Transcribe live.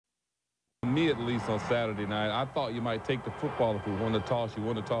me at least on Saturday night. I thought you might take the football if we won the toss. You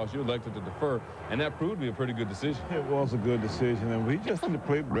won the toss. You elected to defer, and that proved to be a pretty good decision. It was a good decision, and we just need to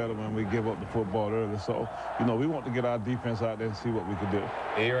play better when we give up the football early. So, you know, we want to get our defense out there and see what we can do.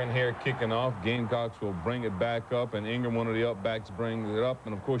 Aaron Hare kicking off. Gamecocks will bring it back up, and Ingram, one of the upbacks, brings it up.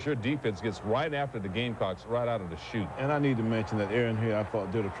 And, of course, your defense gets right after the Gamecocks, right out of the chute. And I need to mention that Aaron Hare, I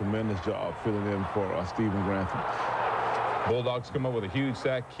thought, did a tremendous job filling in for Stephen Grantham. Bulldogs come up with a huge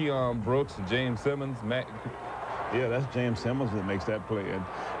sack. Keon Brooks and James Simmons. Yeah, that's James Simmons that makes that play.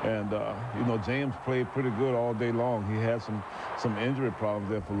 And you know, James played pretty good all day long. He had some injury problems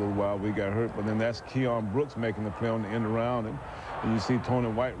there for a little while. We got hurt, but then that's Keon Brooks making the play on the end around. And you see Tony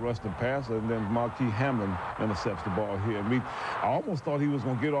White rush the passer, and then Marquis Hamlin intercepts the ball here. And I almost thought he was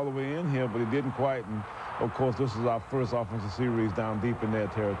going to get all the way in here, but he didn't quite. And, of course, this is our first offensive series down deep in their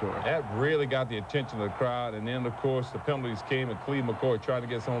territory. That really got the attention of the crowd. And then, of course, the penalties came, and Cleve McCoy trying to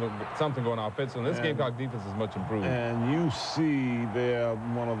get something going offensively. And this Gamecock defense is much improved. And you see there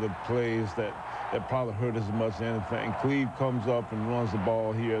one of the plays that probably hurt us as much as anything. Cleve comes up and runs the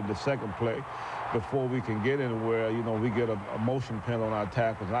ball here, the second play. Before we can get anywhere, you know, we get a motion pen on our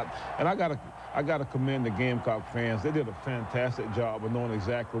tackles. And I gotta commend the Gamecock fans. They did a fantastic job of knowing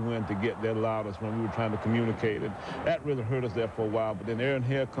exactly when to get their loudest when we were trying to communicate. And that really hurt us there for a while. But then Aaron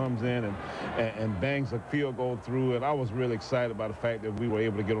Hare comes in and bangs a field goal through. And I was really excited about the fact that we were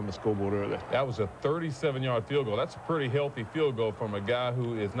able to get on the scoreboard early. That was a 37-yard field goal. That's a pretty healthy field goal from a guy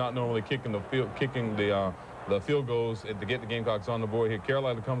who is not normally kicking the field goals to get the Gamecocks on the board here.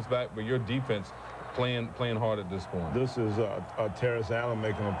 Carolina comes back, but your defense playing hard at this point. This is Terrace Allen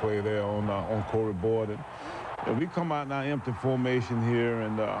making a play there on Corey Boyd. And we come out in our empty formation here,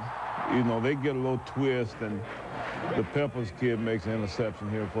 and you know, they get a little twist, and the Peppers kid makes an interception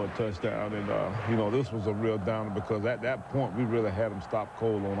here for a touchdown. And you know, this was a real downer because at that point we really had them stop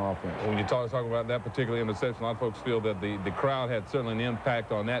cold on offense. When you talk about that particular interception, a lot of folks feel that the crowd had certainly an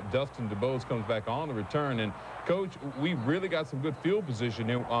impact on that. Dustin DuBose comes back on the return, and Coach, we really got some good field position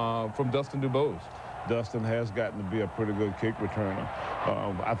here from Dustin DuBose. Dustin has gotten to be a pretty good kick returner.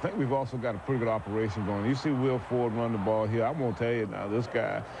 I think we've also got a pretty good operation going. You see Will Ford run the ball here. I'm going to tell you now, this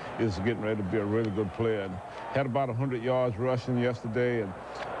guy is getting ready to be a really good player. And had about 100 yards rushing yesterday, and,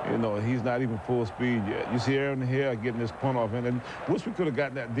 you know, he's not even full speed yet. You see Aaron Hare getting this punt off, and wish we could have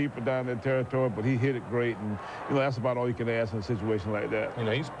gotten that deeper down that territory, but he hit it great. And, you know, that's about all you can ask in a situation like that. You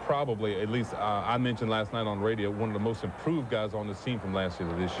know, he's probably, at least I mentioned last night on the radio, one of the most improved guys on this team from last year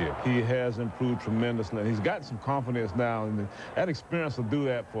to this year. He has improved tremendously. He's got some confidence now, and that experience will do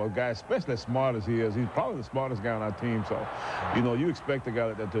that for a guy, especially as smart as he is. He's probably the smartest guy on our team, so, you know, you expect a guy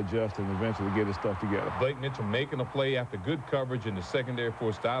like that to adjust and eventually get his stuff together. Blake Mitchell making a play after good coverage in the secondary,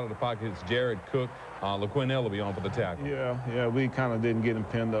 forced out of the pocket. It's Jared Cook. LaQuinn will be on for the tackle. Yeah, we kind of didn't get him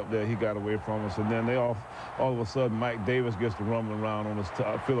pinned up there. He got away from us, and then all of a sudden Mike Davis gets to rumbling around on us.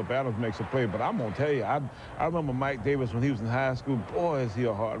 Phillip Adams makes a play, but I'm going to tell you, I remember Mike Davis when he was in high school. Boy, is he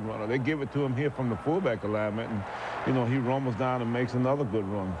a hard runner. They give it to him here from the fullback alignment, and, you know, he rumbles down and makes another good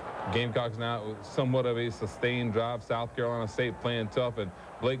run. Gamecocks now somewhat of a sustained drive. South Carolina State playing tough, and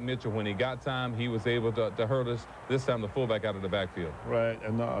Blake Mitchell, when he got time, he was able to hurt us. This time the fullback out of the backfield. Right,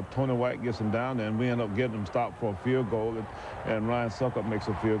 and Tony White gets him down there, and we end up getting him stopped for a field goal, and Ryan Suckup makes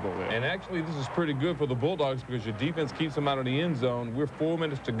a field goal there. And actually, this is pretty good for the Bulldogs because your defense keeps them out of the end zone. We're 4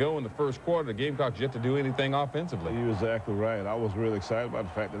 minutes to go in the first quarter. The Gamecocks yet to do anything offensively. You're exactly right. I was really excited about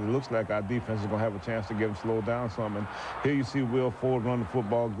the fact that it looks like our defense is going to have a chance to get him slowed down some. And here you see Will Ford run the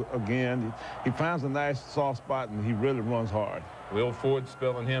football again. He finds a nice soft spot, and he really runs hard. Will Ford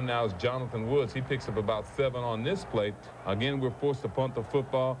spelling him now is Jonathan Woods. He picks up about 7 on this play. Again, we're forced to punt the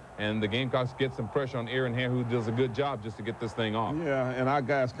football, and the Gamecocks get some pressure on Aaron Hare, who does a good job just to get this thing off. Yeah, and our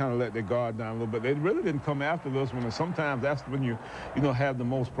guys kind of let their guard down a little bit. They really didn't come after this one, and sometimes that's when you have the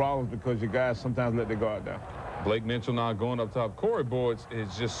most problems because your guys sometimes let their guard down. Blake Mitchell now going up top. Corey Boyd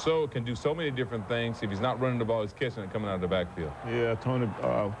is just can do so many different things. If he's not running the ball, he's catching it coming out of the backfield. Yeah,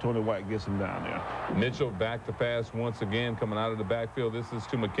 Tony White gets him down there. Mitchell back to pass once again coming out of the backfield. This is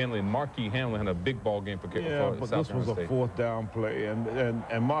to McKinley. Marquis Hamlin had a big ball game for South Carolina State. Yeah, but this was a fourth down play,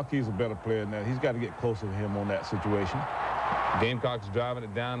 and Marquis is a better player than that. He's got to get closer to him on that situation. Gamecocks driving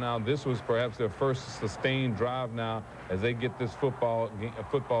it down now. This was perhaps their first sustained drive now as they get this football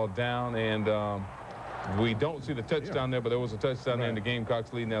down, and we don't see the touchdown there, but there was a touchdown there, and the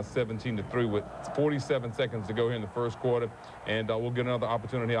Gamecocks lead now 17-3 with 47 seconds to go here in the first quarter. And we'll get another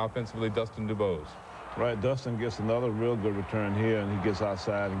opportunity offensively, Dustin DuBose. Right, Dustin gets another real good return here, and he gets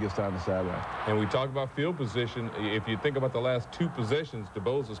outside and gets down the sideline. And we talk about field position. If you think about the last 2 possessions,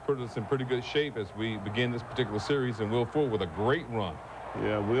 DuBose has put us in pretty good shape as we begin this particular series, and Will Ford with a great run.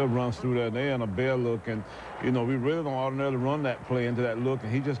 Yeah, Will runs through there. They're in a bear look, and, you know, we really don't ordinarily run that play into that look,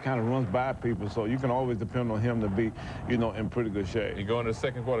 and he just kind of runs by people, so you can always depend on him to be, you know, in pretty good shape. You go into the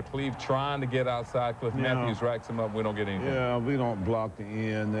second quarter, Cleve trying to get outside. Cliff Matthews racks him up. We don't get anything. Yeah, we don't block the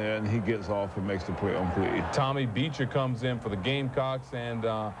end there, and he gets off and makes the play on Cleve. Tommy Beecher comes in for the Gamecocks, and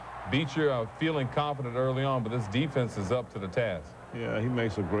Beecher feeling confident early on, but this defense is up to the task. Yeah, he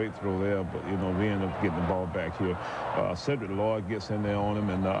makes a great throw there, but, you know, we end up getting the ball back here. Cedric Lloyd gets in there on him,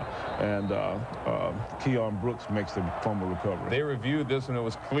 and Keon Brooks makes the fumble recovery. They reviewed this, and it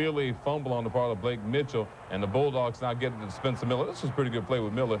was clearly a fumble on the part of Blake Mitchell, and the Bulldogs now get it to Spencer Miller. This was a pretty good play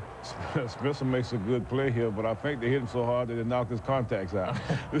with Miller. Spencer makes a good play here, but I think they hit him so hard that they knocked his contacts out.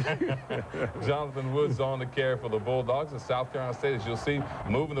 Jonathan Woods on the carry for the Bulldogs. And South Carolina State, as you'll see,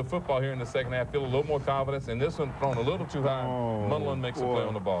 moving the football here in the second half, feel a little more confidence, and this one thrown a little too high. Makes a play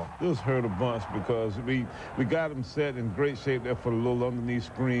on the ball. This hurt a bunch because we got him set in great shape there for the little underneath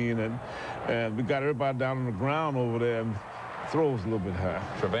screen, and we got everybody down on the ground over there, and throws a little bit high.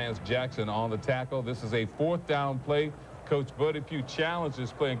 Trevance Jackson on the tackle. This is a 4th down play. Coach Buddy Pough challenged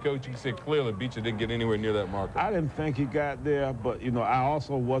this play, and Coach, you can see clearly Beecher didn't get anywhere near that marker. I didn't think he got there, but, you know, I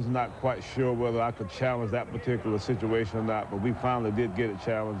also was not quite sure whether I could challenge that particular situation or not, but we finally did get it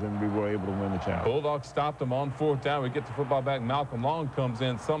challenged, and we were able to win the challenge. Bulldogs stopped him on 4th down. We get the football back. Malcolm Long comes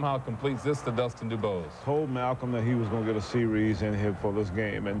in, somehow completes this to Dustin DuBose. Told Malcolm that he was going to get a series in here for this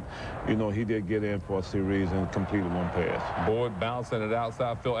game, and, you know, he did get in for a series and completed one pass. Boyd bouncing it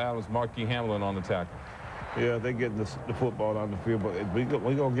outside. Phil Adams, Marquis Hamlin on the tackle. Yeah, they're getting the football on the field, but we're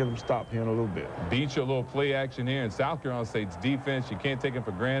going to get them stopped here in a little bit. Beecher, a little play action here in South Carolina State's defense. You can't take it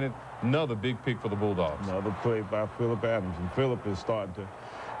for granted. Another big pick for the Bulldogs. Another play by Philip Adams, and Philip is starting to,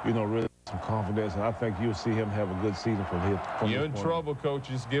 you know, really some confidence, and I think you'll see him have a good season from here. You're in trouble, Coach.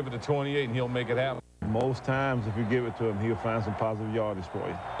 Just give it to 28, and he'll make it happen. Most times, if you give it to him, he'll find some positive yardage for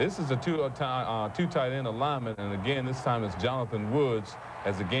you. This is a two tight end alignment, and again, this time it's Jonathan Woods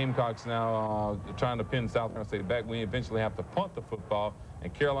as the Gamecocks now trying to pin South Carolina State back. We eventually have to punt the football,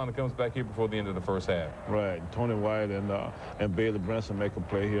 and Carolina comes back here before the end of the first half. Right. Tony White and Bailey Branson make a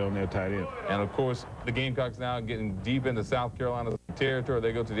play here on their tight end. And, of course, the Gamecocks now getting deep into South Carolina territory.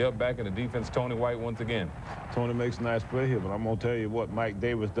 They go to the up back, and the defense, Tony White once again. Tony makes a nice play here, but I'm going to tell you what Mike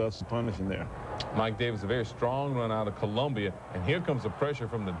Davis does some punishing there. Mike Davis, a very strong run out of Columbia, and here comes the pressure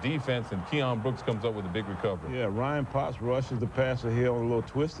from the defense, and Keon Brooks comes up with a big recovery. Yeah, Ryan Potts rushes the passer here on a little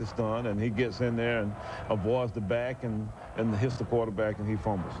twisted stunt, and he gets in there and avoids the back and hits the quarterback, and he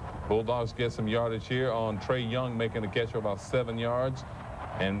fumbles. Bulldogs get some yardage here on Trey Young making a catch for about 7 yards.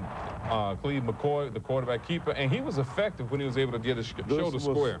 And Cleve McCoy, the quarterback keeper, and he was effective when he was able to get his shoulder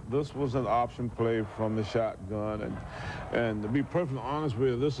square. This was an option play from the shotgun, and to be perfectly honest with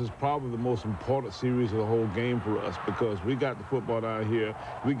you, this is probably the most important series of the whole game for us, because we got the football down here.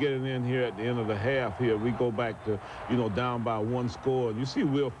 We get it in here at the end of the half here. We go back to, you know, down by 1 score. And you see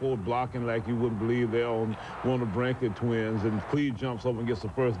Will Ford blocking like you wouldn't believe there on one of the Brantley twins, and Cleve jumps over and gets the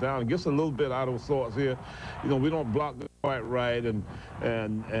first down. It gets a little bit out of sorts here. You know, we don't block quite right, and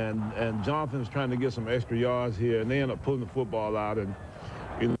Jonathan's trying to get some extra yards here, and they end up pulling the football out, and,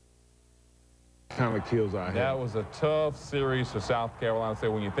 you know, kind of kills our head. That was a tough series for South Carolina State.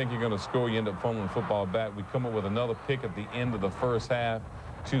 When you think you're going to score, you end up fumbling the football back. We come up with another pick at the end of the first half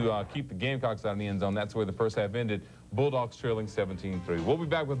to keep the Gamecocks out of the end zone. That's where the first half ended. Bulldogs trailing 17-3. We'll be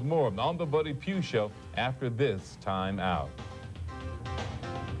back with more on the Buddy Pough Show after this time out.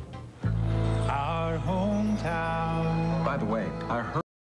 Our hometown. By the way, I heard